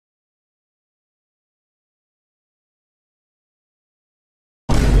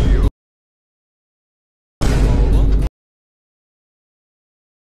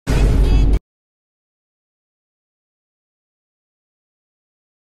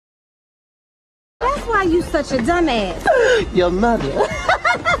that's why you such a dumbass. Your mother.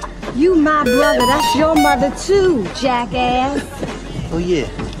 You my brother, that's your mother too, jackass. Oh yeah.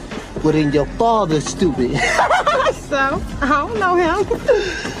 Well then your father's stupid. So, I don't know him.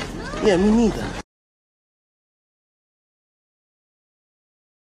 Yeah, me neither.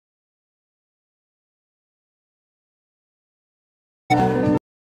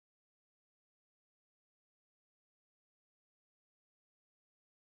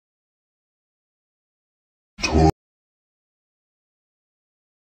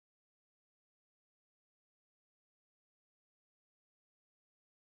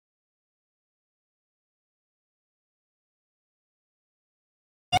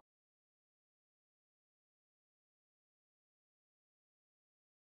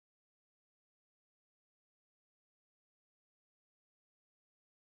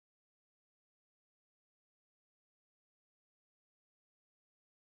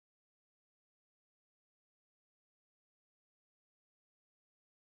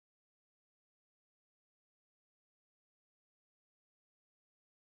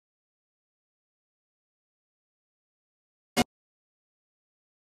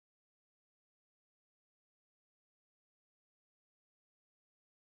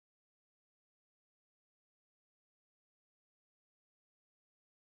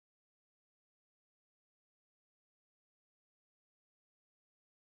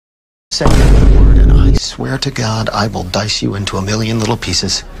 Say the word, and I swear to God, I will dice you into a million little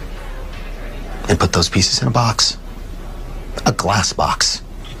pieces and put those pieces in a box, a glass box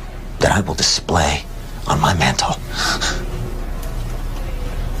that I will display on my mantle.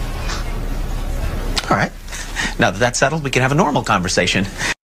 All right. Now that that's settled, we can have a normal conversation.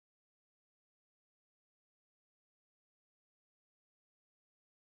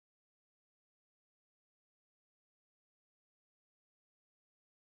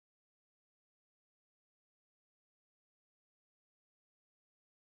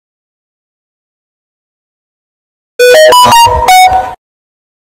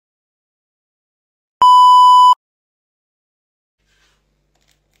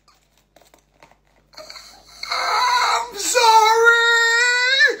 I'm sorry!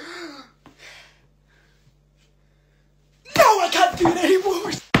 No, I can't do it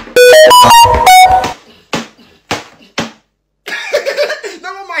anymore!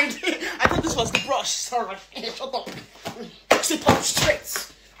 Never mind. I thought this was the brush. Sorry. Shut up. Sit up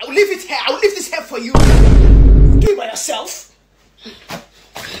straight. I will leave it here. I will leave this here for you. Do it by yourself.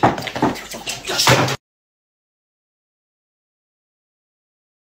 Just